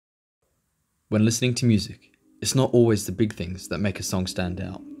When listening to music, it's not always the big things that make a song stand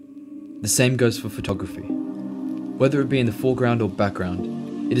out. The same goes for photography. Whether it be in the foreground or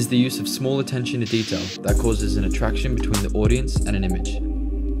background, it is the use of small attention to detail that causes an attraction between the audience and an image.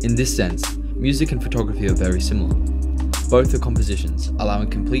 In this sense, music and photography are very similar. Both are compositions, allowing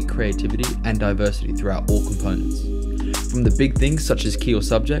complete creativity and diversity throughout all components. From the big things such as key or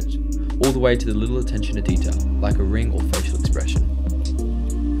subject, all the way to the little attention to detail, like a ring or facial expression.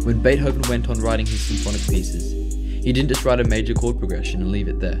 When Beethoven went on writing his symphonic pieces, he didn't just write a major chord progression and leave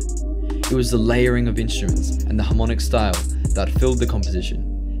it there. It was the layering of instruments and the harmonic style that filled the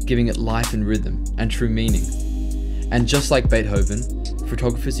composition, giving it life and rhythm and true meaning. And just like Beethoven,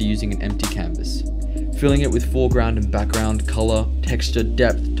 photographers are using an empty canvas, filling it with foreground and background, color, texture,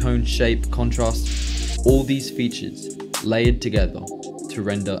 depth, tone, shape, contrast, all these features layered together to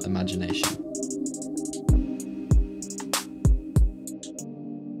render imagination.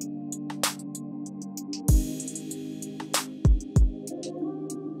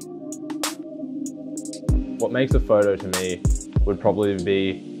 What makes a photo to me would probably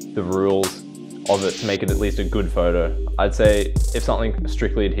be the rules of it to make it at least a good photo. I'd say if something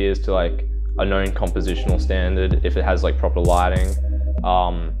strictly adheres to like a known compositional standard, if it has like proper lighting,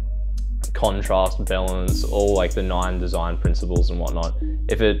 contrast, balance, all like the 9 design principles and whatnot.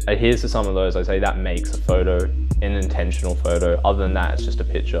 If it adheres to some of those, I'd say that makes a photo an intentional photo. Other than that, it's just a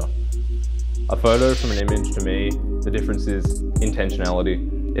picture. A photo from an image, to me, the difference is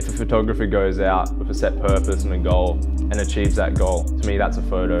intentionality. If a photographer goes out with a set purpose and a goal and achieves that goal, to me that's a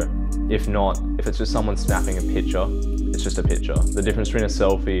photo. If not, if it's just someone snapping a picture, it's just a picture. The difference between a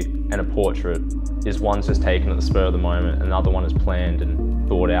selfie and a portrait is one's just taken at the spur of the moment, and another one is planned and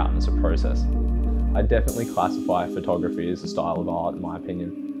thought out and it's a process. I definitely classify photography as a style of art, in my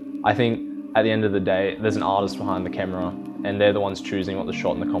opinion. I think at the end of the day, there's an artist behind the camera and they're the ones choosing what the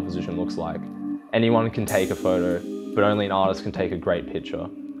shot and the composition looks like. Anyone can take a photo, but only an artist can take a great picture.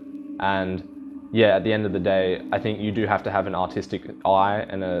 And yeah, at the end of the day, I think you do have to have an artistic eye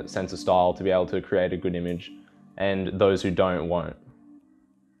and a sense of style to be able to create a good image, and those who don't won't.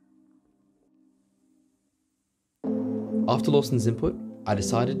 After Lawson's input, I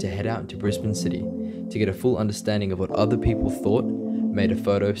decided to head out into Brisbane City to get a full understanding of what other people thought made a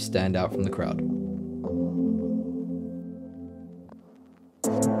photo stand out from the crowd.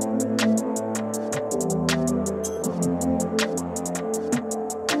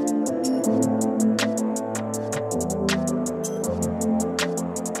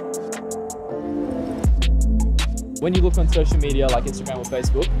 When you look on social media like Instagram or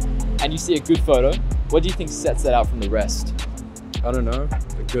Facebook and you see a good photo, what do you think sets that out from the rest? I don't know,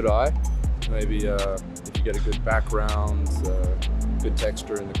 a good eye. Maybe if you get a good background, good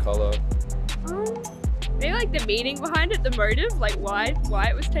texture in the color. Maybe like the meaning behind it, the motive, like why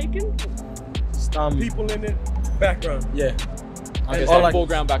it was taken. People in it, background. Yeah. Okay, Or so like-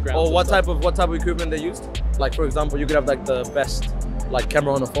 foreground, background. Or what type of equipment they used. Like for example, you could have like the best like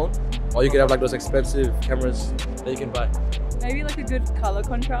camera on a phone, or you could have like those expensive cameras that you can buy. Maybe like a good color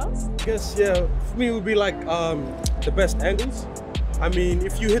contrast. I guess, yeah, for me it would be like the best angles. I mean,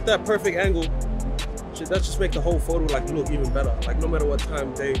 if you hit that perfect angle, that just make the whole photo like look even better. Like no matter what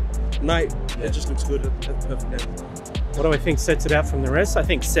time, day, night, it just looks good at the perfect angle. What do I think sets it out from the rest? I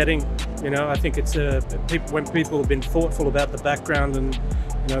think setting, I think it's when people have been thoughtful about the background, and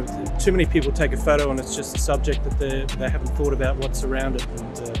too many people take a photo and it's just a subject that they haven't thought about what's around it,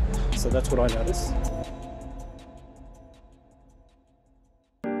 and so that's what I notice.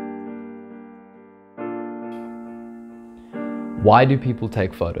 Why do people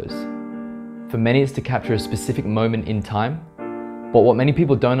take photos? For many, it's to capture a specific moment in time, but what many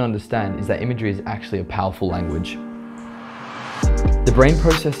people don't understand is that imagery is actually a powerful language. The brain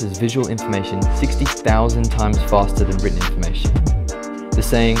processes visual information 60,000 times faster than written information. The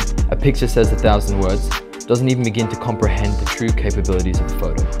saying, "a picture says 1,000 words," doesn't even begin to comprehend the true capabilities of a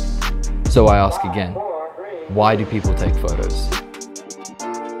photo. So I ask again, why do people take photos?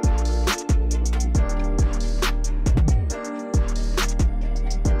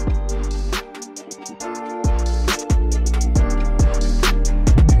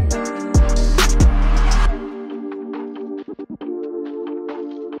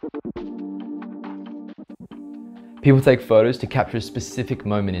 People take photos to capture a specific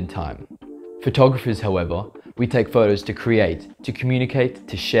moment in time. Photographers, however, we take photos to create, to communicate,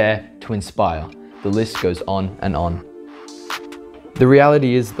 to share, to inspire. The list goes on and on. The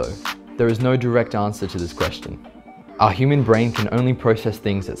reality is, though, there is no direct answer to this question. Our human brain can only process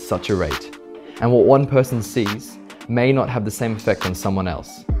things at such a rate, and what one person sees may not have the same effect on someone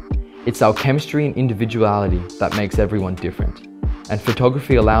else. It's our chemistry and individuality that makes everyone different. and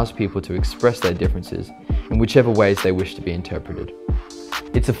photography allows people to express their differences in whichever ways they wish to be interpreted.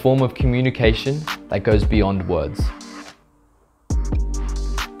 It's a form of communication that goes beyond words.